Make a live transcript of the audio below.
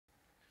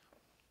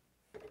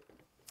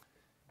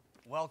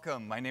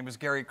Welcome. My name is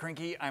Gary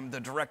Krinke. I'm the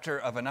director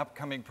of an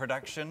upcoming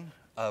production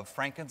of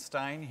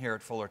Frankenstein here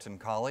at Fullerton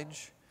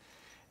College.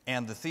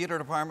 And the theater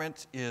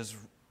department is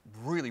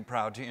really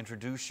proud to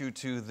introduce you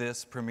to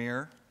this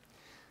premiere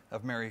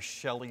of Mary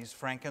Shelley's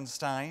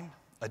Frankenstein,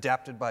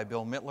 adapted by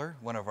Bill Mittler,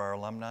 one of our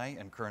alumni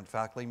and current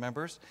faculty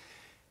members.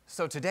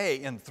 So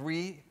today, in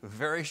 3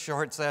 very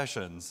short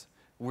sessions,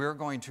 we're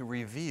going to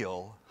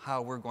reveal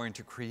how we're going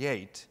to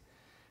create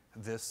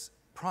this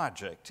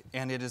project.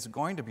 And it is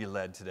going to be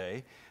led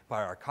today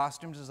by our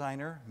costume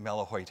designer,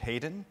 Mela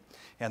Hoyt-Hayden,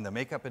 and the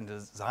makeup and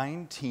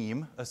design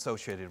team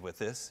associated with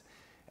this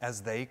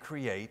as they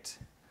create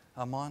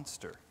a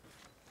monster.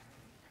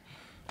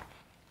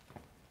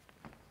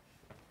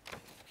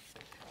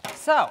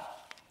 So,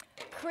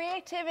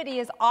 creativity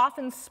is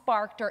often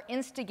sparked or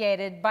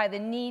instigated by the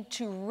need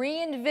to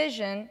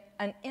re-envision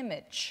an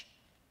image.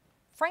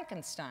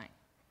 Frankenstein.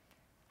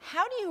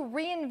 How do you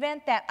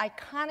reinvent that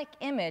iconic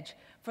image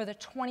for the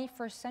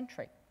 21st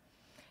century?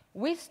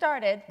 We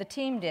started, the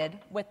team did,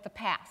 with the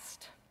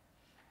past.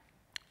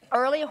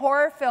 Early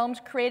horror films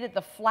created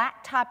the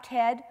flat-topped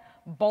head,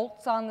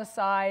 bolts on the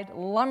side,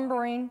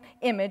 lumbering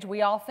image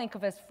we all think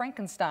of as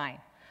Frankenstein,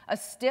 a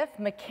stiff,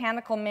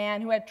 mechanical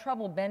man who had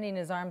trouble bending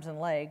his arms and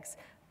legs,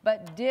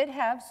 but did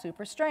have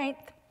super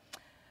strength.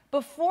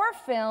 Before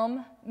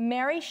film,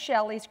 Mary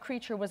Shelley's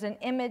creature was an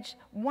image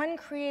one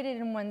created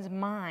in one's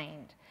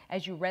mind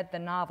as you read the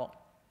novel.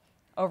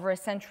 Over a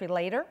century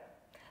later,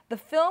 the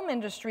film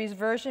industry's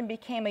version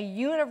became a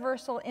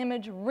universal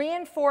image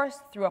reinforced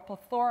through a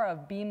plethora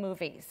of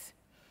B-movies.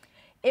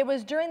 It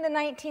was during the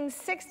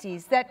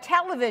 1960s that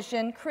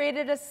television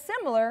created a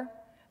similar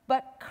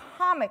but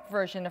comic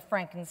version of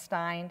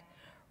Frankenstein,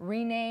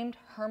 renamed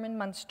Herman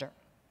Munster,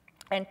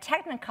 and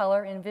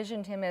Technicolor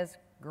envisioned him as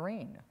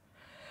green.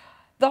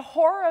 The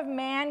horror of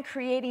man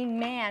creating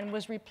man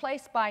was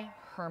replaced by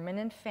Herman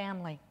and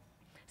Family.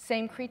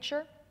 Same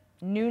creature,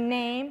 new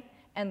name,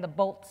 and the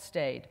bolt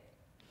stayed.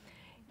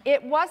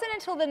 It wasn't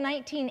until the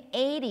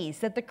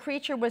 1980s that the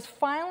creature was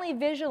finally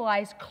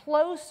visualized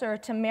closer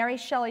to Mary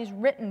Shelley's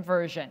written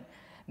version.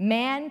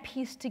 Man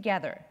pieced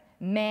together,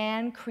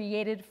 man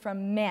created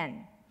from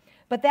men.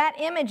 But that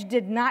image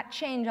did not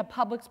change the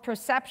public's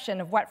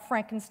perception of what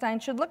Frankenstein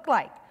should look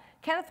like.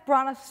 Kenneth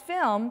Branagh's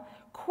film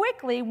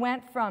quickly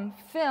went from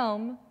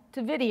film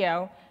to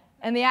video,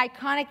 and the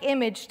iconic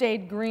image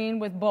stayed green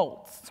with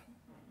bolts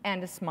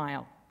and a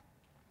smile.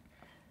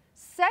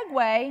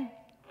 Segue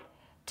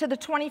to the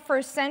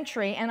 21st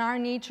century and our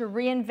need to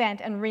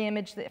reinvent and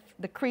reimage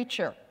the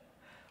creature.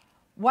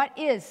 What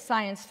is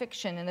science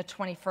fiction in the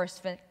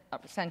 21st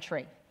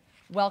century?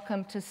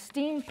 Welcome to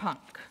steampunk.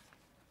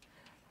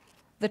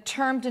 The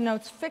term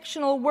denotes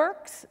fictional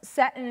works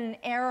set in an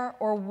era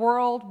or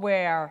world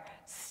where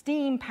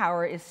steam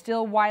power is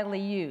still widely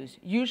used,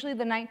 usually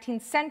the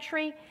 19th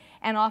century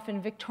and often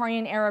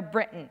Victorian-era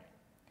Britain,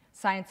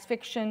 science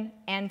fiction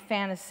and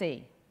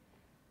fantasy.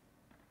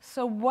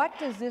 So what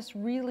does this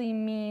really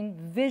mean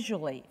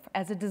visually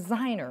as a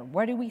designer?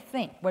 What do we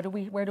think?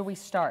 Where do we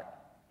start?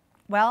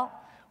 Well,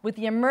 with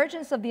the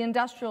emergence of the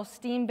industrial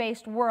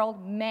steam-based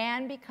world,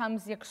 man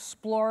becomes the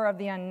explorer of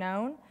the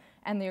unknown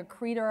and the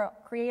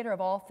creator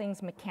of all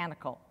things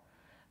mechanical.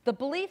 The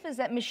belief is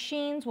that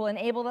machines will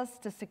enable us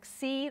to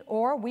succeed,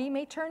 or we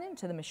may turn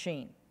into the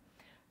machine.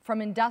 From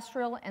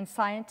industrial and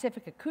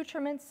scientific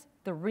accoutrements,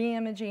 the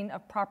re-imaging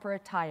of proper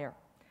attire.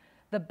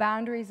 The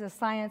boundaries of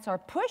science are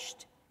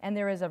pushed, and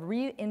there is a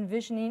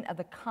re-envisioning of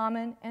the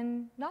common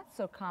and not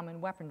so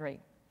common weaponry.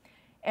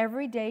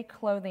 Everyday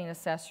clothing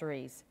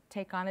accessories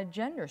take on a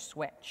gender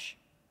switch.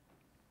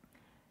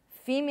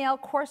 Female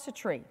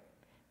corsetry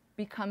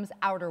becomes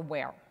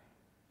outerwear.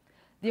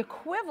 The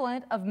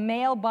equivalent of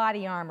male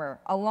body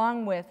armor,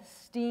 along with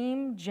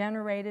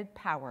steam-generated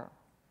power.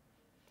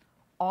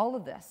 All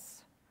of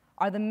this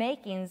are the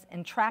makings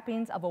and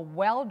trappings of a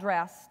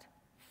well-dressed,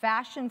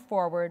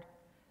 fashion-forward,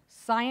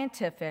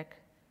 scientific,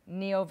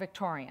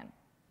 neo-Victorian.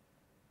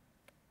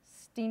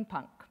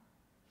 Steampunk,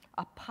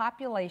 a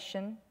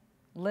population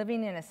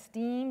living in a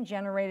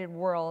steam-generated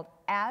world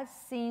as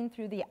seen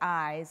through the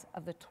eyes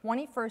of the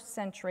 21st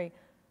century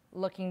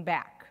looking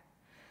back.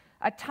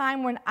 A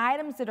time when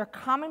items that are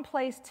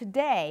commonplace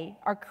today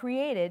are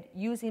created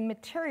using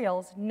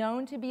materials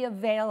known to be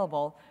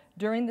available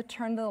during the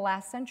turn of the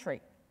last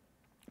century.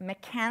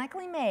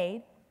 Mechanically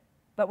made,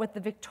 but with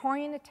the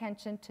Victorian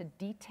attention to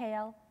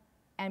detail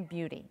and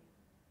beauty.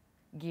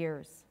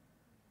 Gears,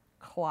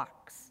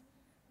 clocks,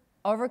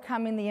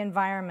 overcoming the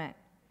environment,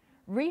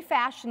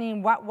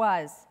 refashioning what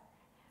was,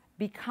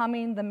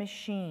 becoming the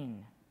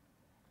machine,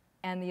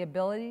 and the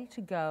ability to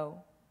go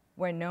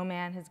where no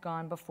man has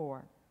gone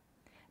before.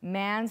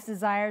 Man's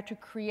desire to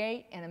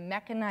create in a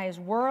mechanized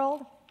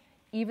world,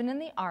 even in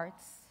the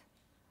arts,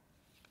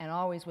 and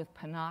always with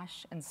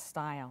panache and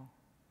style.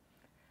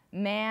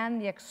 Man,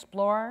 the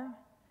explorer,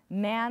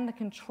 man, the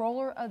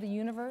controller of the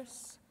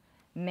universe,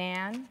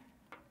 man,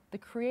 the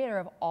creator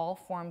of all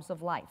forms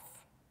of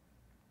life.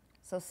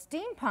 So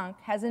steampunk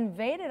has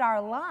invaded our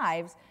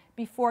lives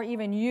before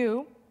even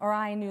you or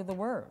I knew the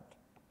word.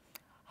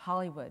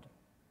 Hollywood.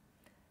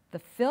 The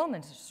film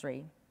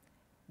industry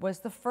was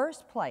the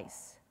first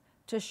place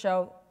to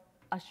show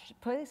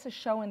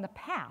in the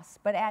past,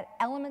 but add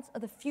elements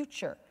of the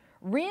future,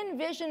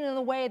 re-envisioned in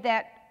a way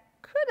that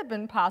could have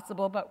been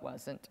possible but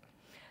wasn't.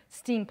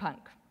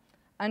 Steampunk,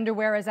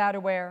 underwear as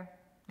outerwear,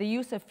 the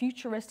use of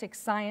futuristic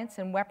science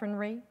and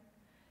weaponry.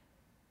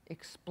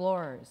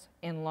 Explorers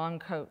in long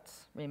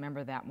coats,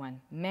 remember that one.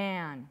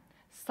 Man,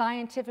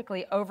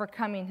 scientifically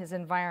overcoming his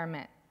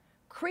environment.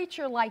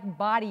 Creature-like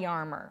body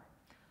armor,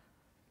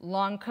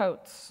 long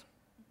coats.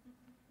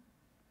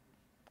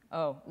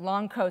 Oh,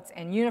 long coats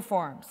and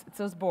uniforms, it's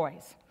those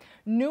boys.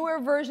 Newer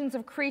versions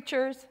of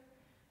creatures,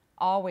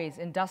 always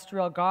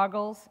industrial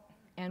goggles,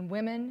 and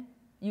women,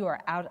 you are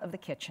out of the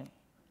kitchen.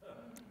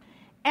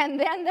 And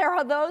then there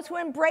are those who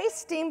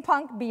embrace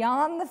steampunk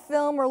beyond the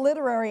film or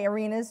literary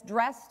arenas,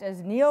 dressed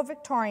as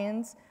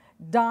neo-Victorians,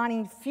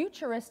 donning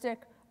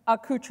futuristic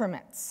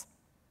accoutrements.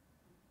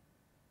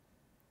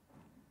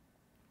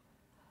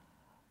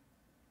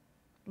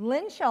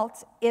 Lynn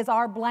Schultz is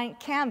our blank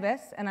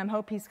canvas, and I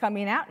hope he's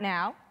coming out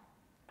now.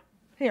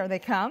 Here they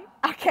come,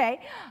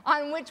 okay,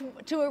 on which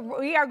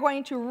we are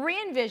going to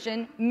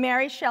re-envision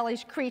Mary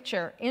Shelley's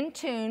creature in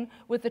tune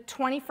with the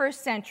 21st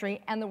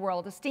century and the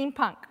world of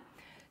steampunk.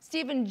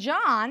 Stephen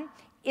John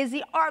is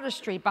the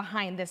artistry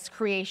behind this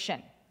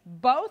creation.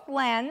 Both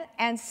Len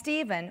and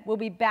Stephen will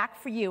be back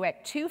for you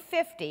at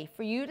 2:50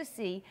 for you to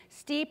see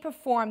Steve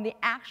perform the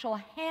actual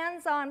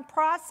hands-on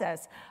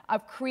process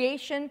of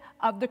creation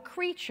of the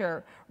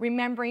creature,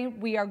 remembering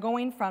we are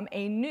going from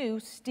a new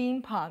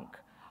steampunk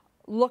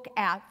look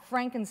at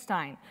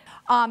Frankenstein.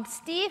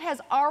 Steve has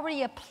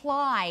already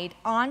applied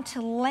onto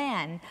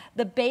Len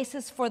the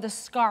basis for the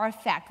scar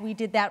effect. We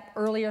did that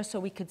earlier so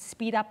we could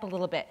speed up a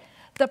little bit.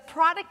 The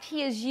product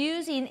he is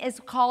using is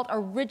called a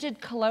rigid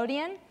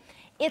collodion.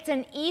 It's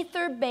an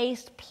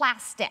ether-based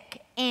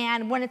plastic,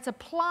 and when it's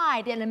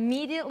applied, it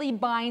immediately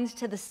binds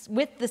to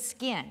with the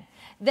skin.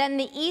 Then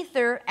the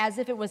ether, as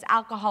if it was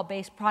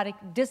alcohol-based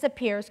product,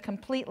 disappears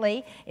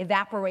completely,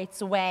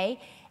 evaporates away,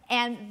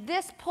 and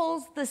this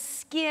pulls the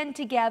skin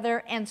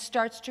together and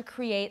starts to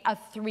create a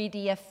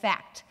 3D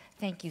effect.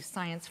 Thank you,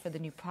 science, for the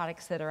new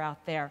products that are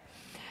out there.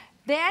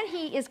 Then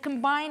he is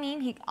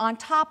combining, on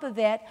top of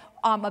it,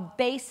 a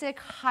basic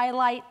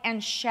highlight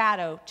and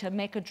shadow to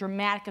make a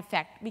dramatic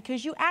effect,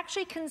 because you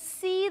actually can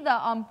see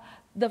the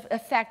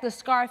effect, the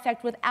scar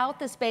effect, without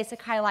this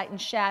basic highlight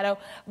and shadow,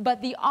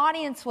 but the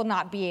audience will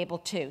not be able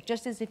to.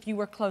 Just as if you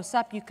were close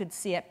up, you could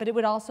see it, but it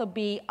would also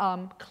be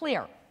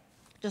clear.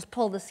 Just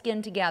pull the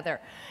skin together.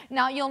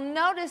 Now you'll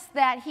notice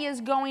that he is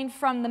going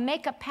from the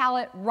makeup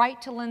palette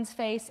right to Lynn's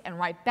face and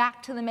right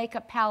back to the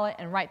makeup palette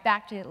and right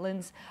back to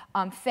Lynn's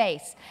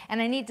face.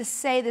 And I need to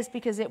say this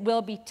because it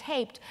will be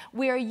taped.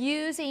 We are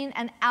using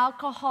an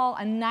alcohol,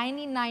 a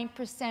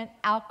 99%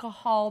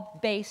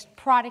 alcohol-based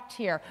product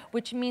here,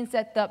 which means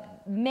that the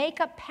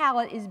makeup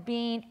palette is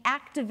being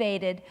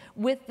activated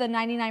with the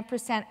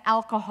 99%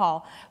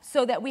 alcohol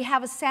so that we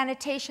have a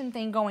sanitation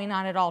thing going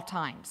on at all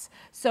times.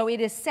 So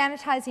it is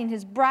sanitizing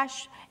his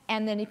brush,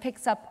 and then he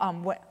picks up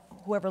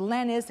whoever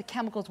Len is, the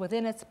chemicals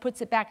within it,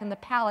 puts it back in the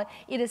palette.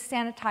 It is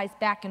sanitized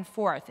back and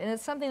forth. And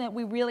it's something that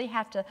we really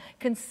have to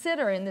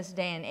consider in this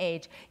day and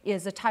age,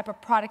 is the type of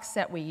products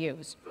that we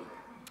use.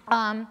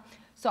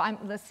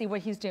 Let's see what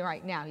he's doing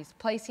right now. He's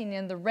placing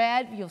in the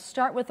red. You'll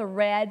start with a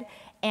red,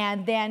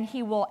 and then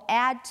he will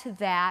add to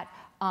that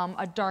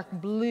a dark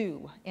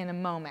blue in a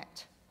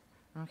moment,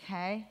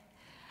 okay?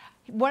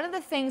 One of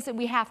the things that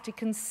we have to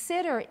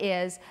consider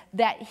is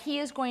that he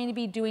is going to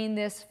be doing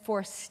this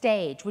for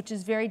stage, which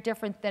is very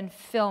different than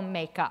film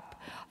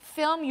makeup.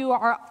 Film, you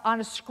are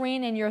on a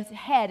screen and your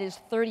head is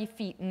 30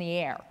 feet in the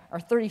air, or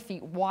 30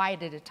 feet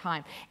wide at a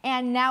time.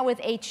 And now with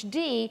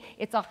HD,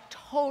 it's a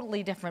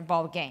totally different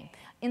ball game.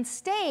 In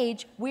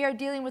stage, we are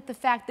dealing with the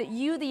fact that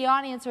you, the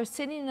audience, are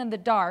sitting in the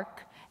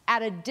dark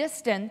at a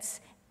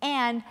distance,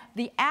 and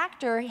the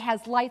actor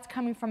has lights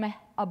coming from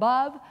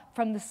above,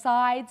 from the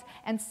sides,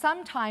 and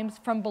sometimes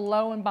from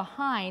below and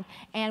behind,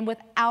 and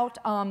without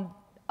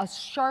a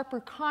sharper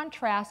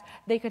contrast,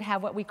 they could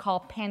have what we call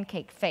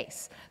pancake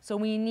face. So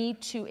we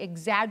need to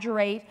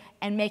exaggerate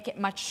and make it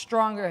much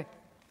stronger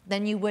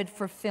than you would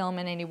for film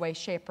in any way,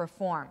 shape, or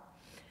form.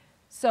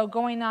 So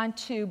going on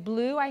to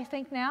blue, I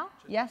think now,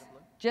 yes?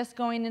 Just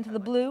going into the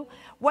blue.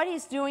 What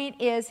he's doing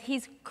is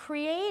he's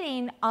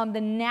creating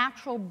the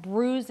natural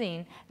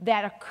bruising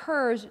that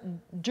occurs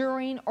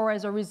during or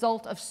as a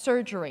result of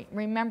surgery.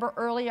 Remember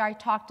earlier I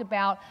talked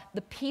about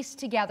the pieced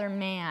together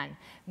man.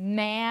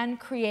 Man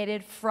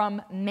created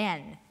from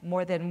men,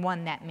 more than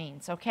one that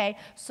means, okay?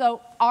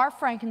 So our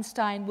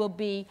Frankenstein will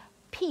be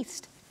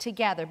pieced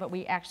together, but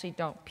we actually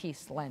don't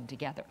piece Len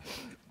together.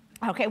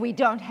 Okay, we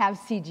don't have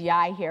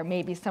CGI here.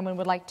 Maybe someone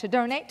would like to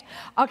donate.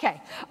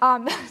 Okay,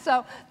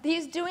 so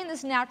he's doing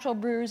this natural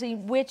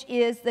bruising, which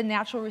is the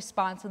natural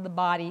response of the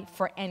body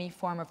for any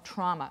form of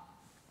trauma.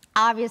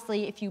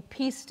 Obviously, if you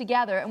piece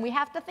together, and we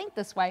have to think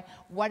this way,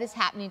 what is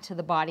happening to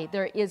the body?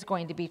 There is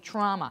going to be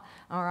trauma,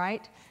 all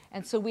right?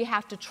 And so we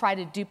have to try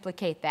to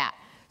duplicate that.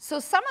 So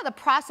some of the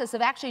process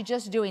of actually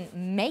just doing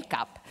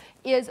makeup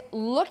is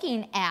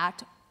looking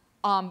at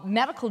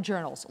medical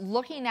journals,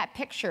 looking at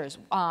pictures,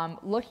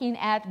 looking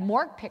at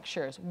morgue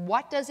pictures.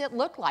 What does it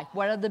look like?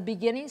 What are the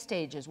beginning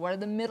stages? What are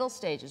the middle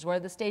stages? What are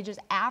the stages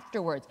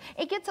afterwards?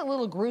 It gets a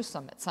little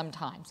gruesome at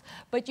sometimes,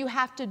 but you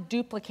have to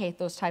duplicate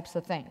those types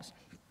of things.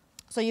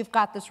 So you've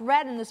got this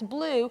red and this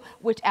blue,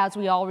 which, as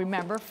we all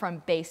remember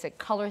from basic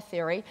color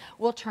theory,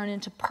 will turn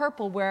into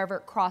purple wherever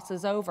it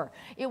crosses over.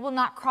 It will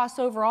not cross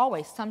over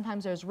always.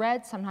 Sometimes there's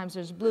red, sometimes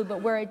there's blue,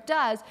 but where it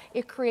does,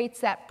 it creates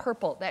that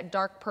purple, that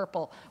dark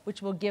purple,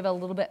 which will give a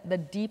little bit the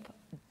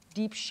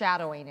deep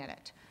shadowing in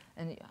it.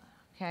 And,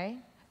 okay?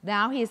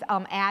 Now he's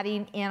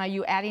adding in, are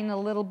you adding a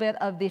little bit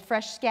of the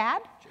fresh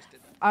scab?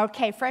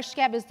 Okay, fresh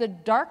scab is the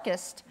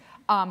darkest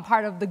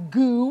part of the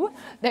goo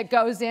that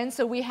goes in,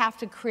 so we have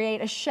to create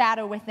a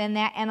shadow within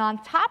that. And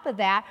on top of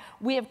that,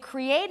 we have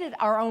created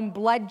our own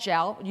blood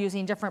gel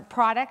using different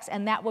products,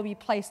 and that will be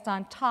placed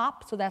on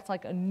top, so that's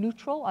like a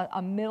neutral,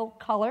 a middle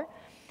color.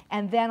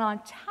 And then on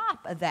top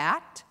of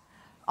that,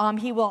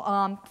 he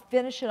will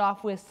finish it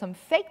off with some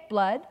fake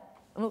blood,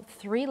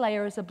 3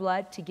 layers of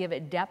blood to give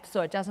it depth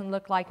so it doesn't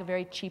look like a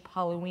very cheap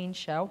Halloween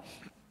show,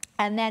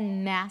 and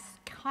then mass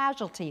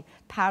casualty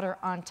powder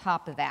on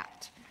top of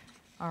that.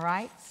 All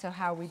right, so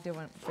how are we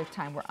doing for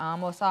time? We're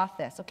almost off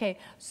this. Okay,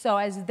 so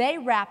as they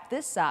wrap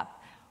this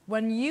up,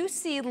 when you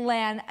see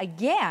Len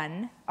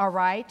again, all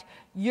right,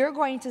 you're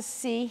going to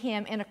see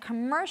him in a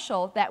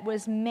commercial that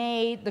was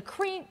made,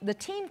 the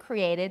team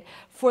created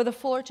for the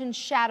Fullerton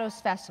Shadows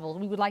Festival.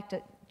 We would like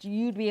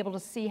you to be able to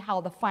see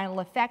how the final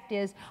effect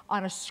is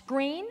on a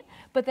screen,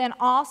 but then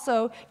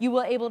also you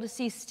will be able to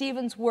see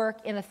Stephen's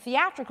work in a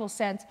theatrical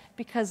sense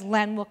because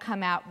Len will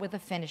come out with a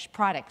finished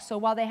product. So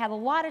while they had a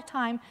lot of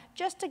time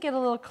just to get a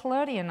little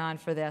collodion on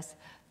for this,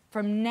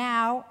 from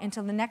now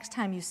until the next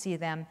time you see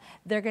them,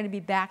 they're going to be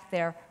back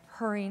there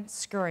hurrying,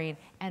 scurrying,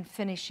 and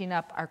finishing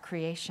up our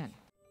creation.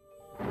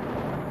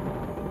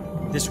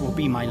 This will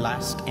be my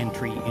last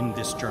entry in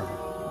this journal.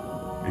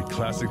 A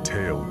classic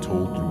tale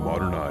told through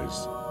modern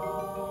eyes.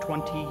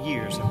 20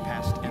 years have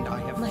passed, and I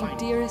have My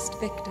dearest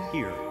Victor,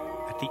 here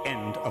at the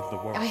end of the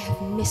world. I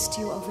have missed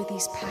you over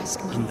these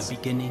past months. In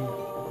the beginning,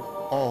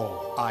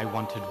 all I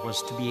wanted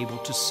was to be able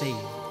to save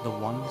the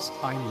ones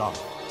I loved.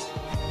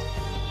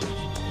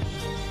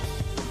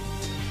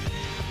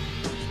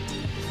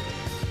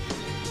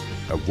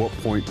 At what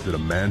point did a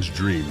man's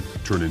dream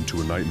turn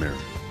into a nightmare?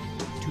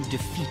 To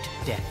defeat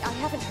death. I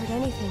haven't heard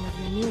anything of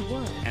your new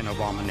work. An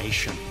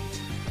abomination.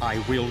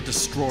 I will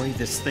destroy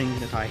this thing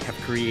that I have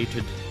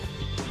created.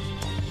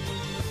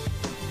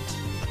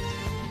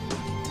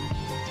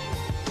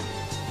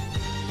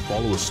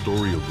 Follow a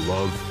story of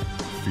love,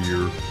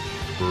 fear,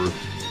 birth,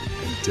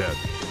 and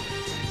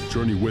death.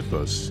 Journey with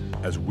us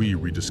as we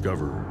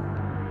rediscover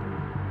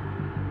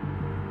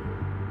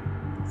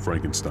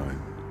Frankenstein.